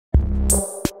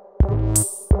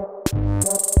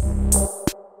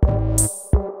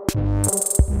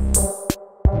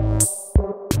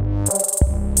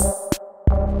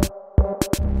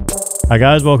Hi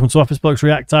guys, welcome to Office Blokes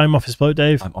React Time. Office Bloke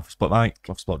Dave. I'm Office Bloke Mike.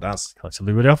 Office Bloke Daz.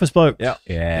 Collectively with the Office Blokes. Yeah.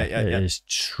 It is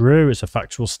true. It's a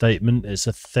factual statement. It's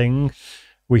a thing.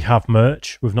 We have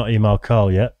merch. We've not emailed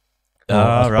Carl yet.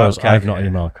 Right, okay. I've not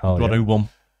emailed Carl Got yet. who won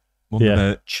the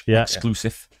merch. Yeah.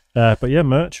 Exclusive. But yeah,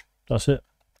 merch. That's it.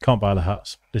 Can't buy the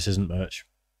hats. This isn't merch.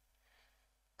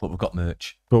 But we've got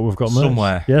merch. But we've got merch.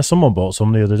 Somewhere. Yeah, someone bought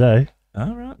some the other day.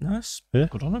 All right, nice. Yeah.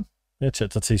 Good on him. Yeah,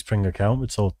 checked our Teespring account. We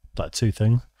sold like 2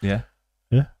 things. Yeah.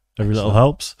 Yeah. Every little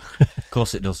helps. Of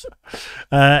course it does.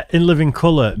 In Living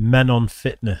Colour, Men on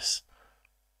Fitness.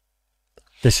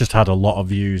 This just had a lot of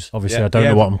views. Obviously, Yeah, I don't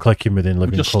know what I'm clicking with in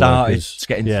Living Colour. We just started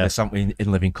getting yeah. this, haven't we,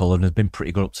 in Living Colour, and it's been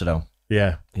pretty good up to now.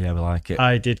 Yeah. Yeah, we like it.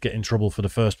 I did get in trouble for the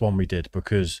first one we did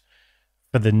because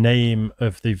for the name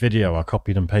of the video, I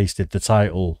copied and pasted the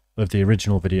title of the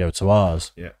original video to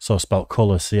ours. Yeah. So I spelt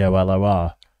colour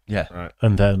C-O-L-O-R. Yeah. Right.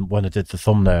 And then when I did the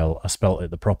thumbnail, I spelt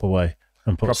it the proper way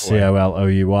and put Proper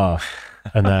C-O-L-O-U-R.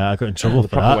 And I got in trouble The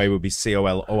for proper that. way would be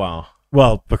C-O-L-O-R.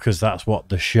 Well, because that's what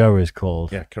the show is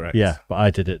called. Yeah, correct. Yeah, but I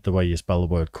did it the way you spell the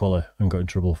word colour and got in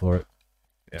trouble for it.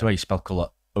 Yeah. The way you spell colour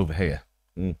over here.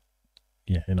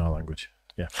 Yeah, in our language.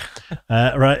 Yeah.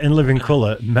 Right, in Living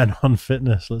Colour, Men on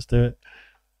Fitness. Let's do it.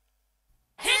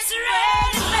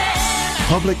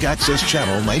 Public Access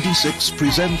Channel 96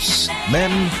 presents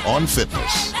Men on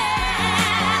Fitness.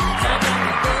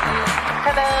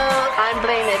 Hello, I'm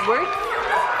Blaine Edward.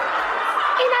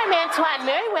 And I'm Antoine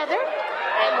Merriweather.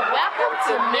 And welcome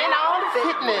to Men on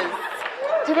Fitness.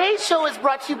 Today's show is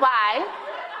brought to you by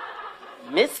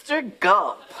Mr.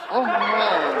 Gulp.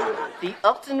 The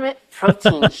ultimate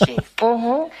protein shake.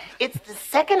 It's the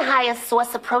second highest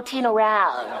source of protein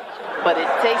around. But it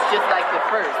tastes just like the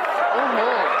first.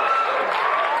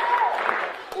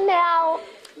 Now,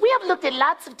 we have looked at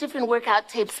lots of different workout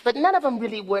tapes, but none of them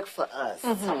really work for us.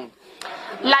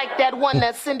 Like that one,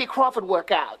 that Cindy Crawford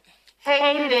workout.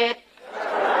 Hated it.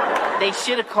 They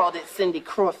should have called it Cindy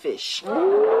Crawfish.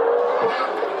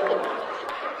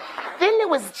 Then there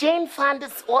was Jane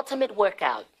Fonda's ultimate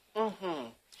workout.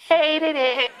 Hated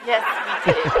it. Yes,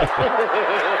 we did.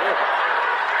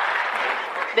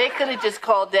 They could have just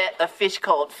called that A Fish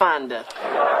Called Fonda.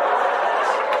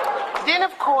 Then,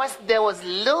 of course, there was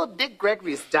Lil Dick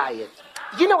Gregory's diet.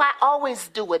 You know, I always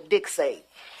do what Dick say.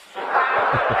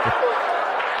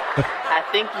 I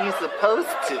think you're supposed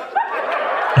to.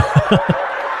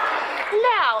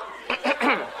 Now,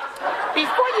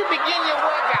 before you begin your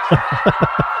workout...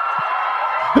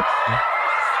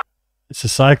 It's a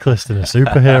cyclist and a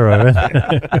superhero, isn't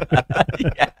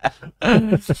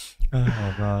it?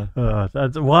 Oh,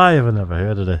 man. Why have I never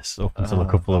heard of this up until a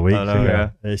couple of weeks ago?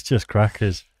 Yeah. It's just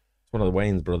crackers. It's one of the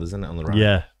Wayans brothers, isn't it, on the right?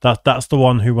 Yeah, that's the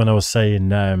one who, when I was saying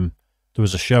there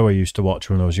was a show I used to watch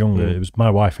when I was younger. It was My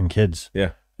Wife and Kids.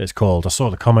 Yeah. It's called. I saw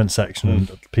the comment section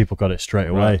and people got it straight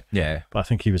away. Right. Yeah. But I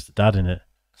think he was the dad in it.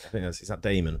 I think is that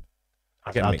Damon?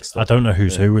 I get mixed up. I don't know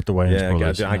who's who with the Wayans Yeah,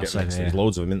 brothers. I get mixed up. There's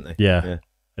loads of them, isn't there? Yeah.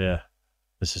 Yeah.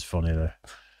 This is funny though.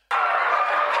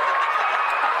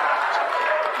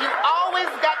 You always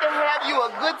got to have you a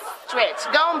good stretch.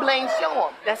 Go on, Blaine, show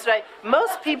them. That's right.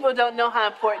 Most people don't know how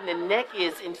important the neck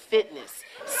is in fitness.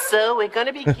 So we're going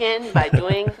to begin by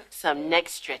doing some neck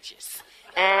stretches.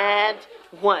 And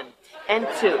 1, and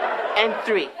 2, and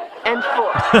 3, and 4, and 2, and 2,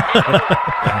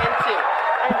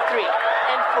 and 3,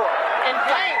 and 4, and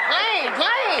Blaine.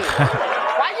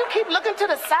 Why you keep looking to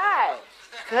the side?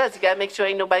 Because you got to make sure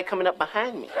ain't nobody coming up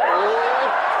behind me. Now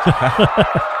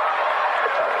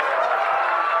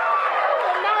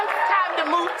it's time to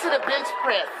move to the bench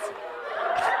press.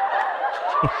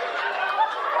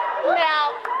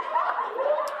 Now,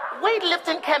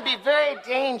 weightlifting can be very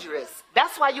dangerous.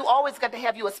 That's why you always got to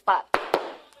have you a spot.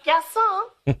 Yes, sir.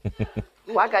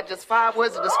 Ooh, I got just 5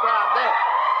 words to describe that.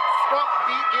 Scrump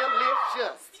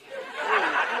delicious.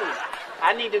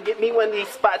 I need to get me one of these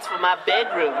spots for my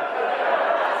bedroom.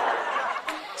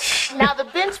 Now, the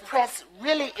bench press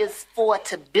really is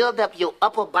to build up your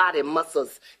upper body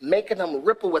muscles, making them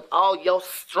ripple with all your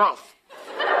strength.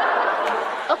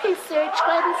 Okay, sir,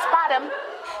 try to spot them.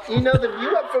 You know, the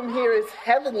view up from here is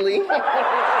heavenly. Come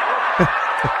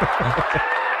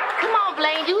on,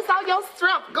 Blaine, use all your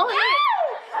strength. Go ahead.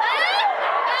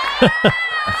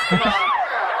 Come on.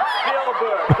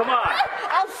 Hillbird, come on.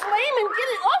 I'm slamming. Get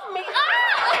it off me.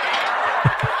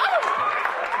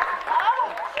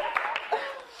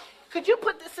 Could you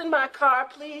put this in my car,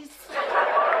 please?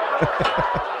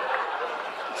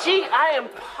 Gee, I am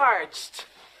parched.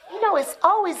 You know, it's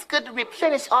always good to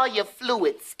replenish all your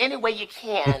fluids any way you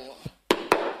can.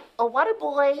 A water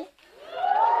boy.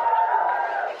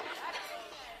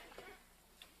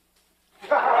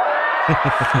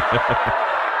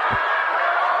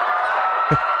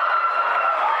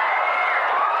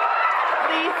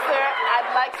 Please, sir, I'd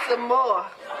like some more.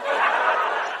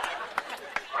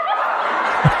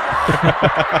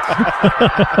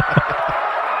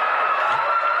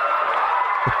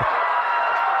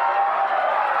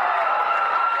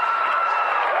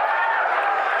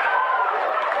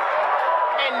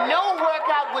 And no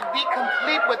workout would be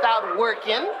complete without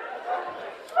working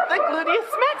the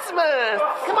gluteus maximus.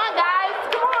 Come on, guys.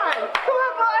 Come on. Come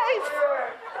on, boys.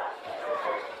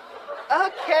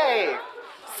 Okay.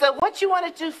 So what you want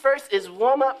to do first is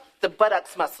warm up the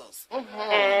buttocks muscles. And 1, and 2,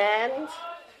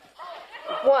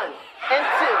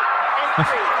 and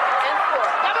 3, and 4.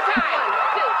 Double time.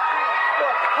 1, 2, 3,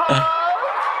 4. Hold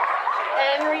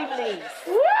and release.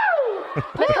 Woo!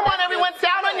 Come on, everyone,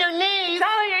 down on your knees.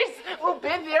 Down on your knees. Well,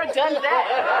 been there, done that.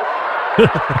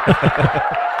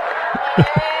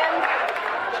 And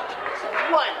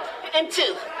 1, and 2,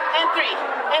 and 3,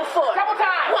 and 4. Double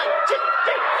time. 1, 2,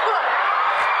 3, 4.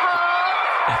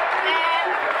 And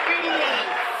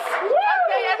release.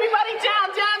 Okay, everybody down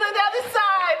on the other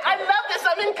side. I love this.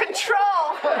 I'm in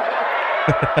control.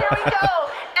 Here we go.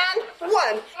 And 1,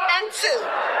 and 2,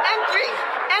 and 3,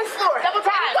 and 4. Double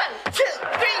time. 1, 2, 3,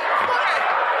 4.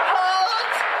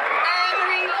 Hold and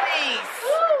release.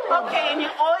 Okay, and you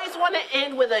always want to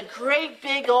end with a great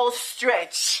big old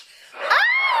stretch.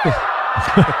 Why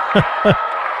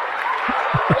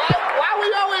we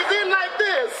always end like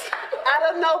this? I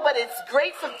don't know, but it's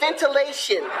great for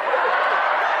ventilation.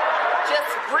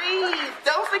 Just breathe.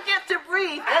 Don't forget to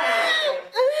breathe. And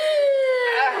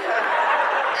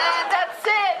that's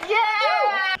it.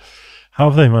 Yeah. How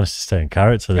have they managed to stay in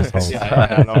character this whole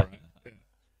time? I know, right?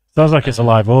 Sounds like it's a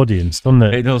live audience, doesn't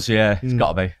it? It does, yeah. It's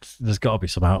got to be. There's got to be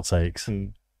some outtakes.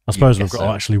 I suppose we've got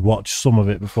to actually watch some of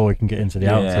it before we can get into the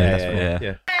outtakes.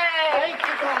 Yeah. Thank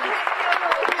you, guys.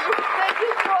 Thank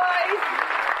you, boys.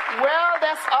 Well,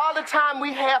 that's all the time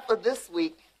we have for this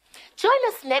week. Join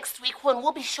us next week when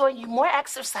we'll be showing you more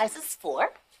exercises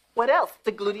for, what else?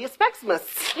 The gluteus maximus.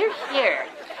 Here.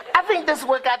 I think this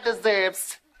workout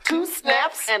deserves 2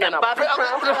 snaps and a Bobby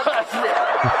Brown. Until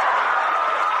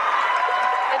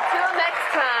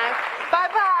next time,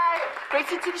 bye-bye.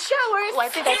 Race you to the showers. Oh, I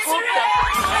think I pulled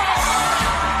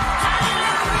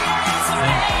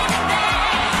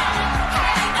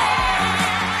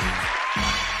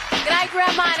Good night,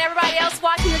 Grandma, and everybody else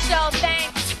watching the show.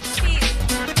 Thanks. Peace.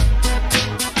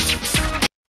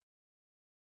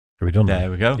 Are we done? There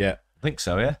we go. Yeah. I think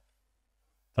so, yeah.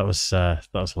 That was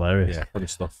hilarious. Yeah, funny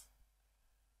stuff.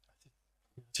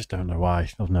 Just don't know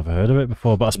why. I've never heard of it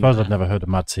before, but I suppose I've never heard of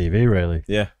Mad TV, really.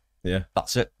 Yeah.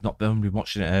 That's it. Not been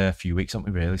watching it a few weeks,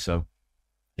 haven't we, really? So,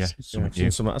 yeah. I've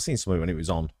seen some when it was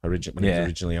on, when it was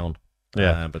originally on.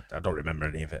 Yeah. But I don't remember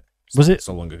any of it. Was it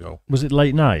so long ago? Was it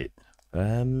late night?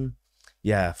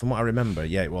 Yeah, from what I remember,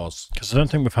 yeah, it was. Because I don't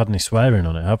think we've had any swearing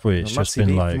on it, have we? It's just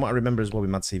been like... From what I remember as well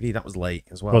with Mad TV, that was late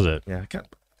as well. Was it? Yeah,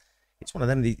 it's one of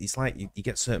them. It's like you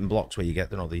get certain blocks where you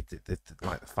get, like the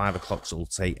 5 o'clock till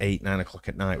say 8, 9 o'clock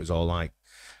at night was all like,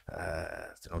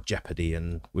 Jeopardy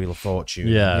and Wheel of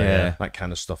Fortune, that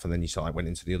kind of stuff. And then you sort of like went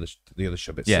into the other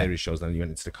show, bit series shows. Then you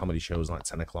went into the comedy shows like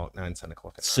 10 o'clock at night.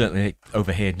 Certainly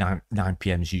over here, 9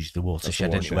 p.m. is usually the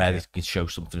watershed, isn't it, where they can show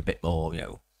something a bit more,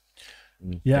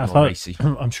 Yeah, I thought,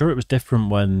 I'm sure it was different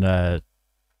when I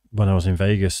was in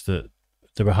Vegas that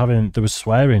there was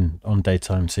swearing on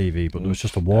daytime TV, but there was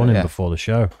just a warning before the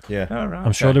show. Yeah,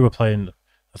 I'm sure they were playing.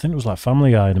 I think it was like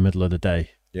Family Guy in the middle of the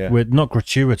day. Yeah, with not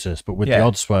gratuitous, but with the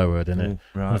odd swear word in it.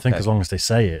 Right, and I think as long as they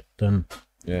say it, then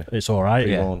it's all right.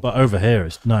 Yeah. But over here,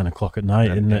 it's 9 o'clock at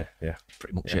night, isn't it? Yeah,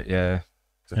 pretty much it. Yeah.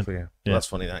 Exactly, yeah. Well, that's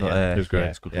funny. That it was great.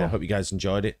 It's good. I hope you guys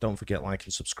enjoyed it. Don't forget like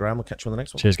and subscribe. We'll catch you on the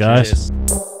next one. Cheers, guys.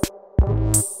 Cheers.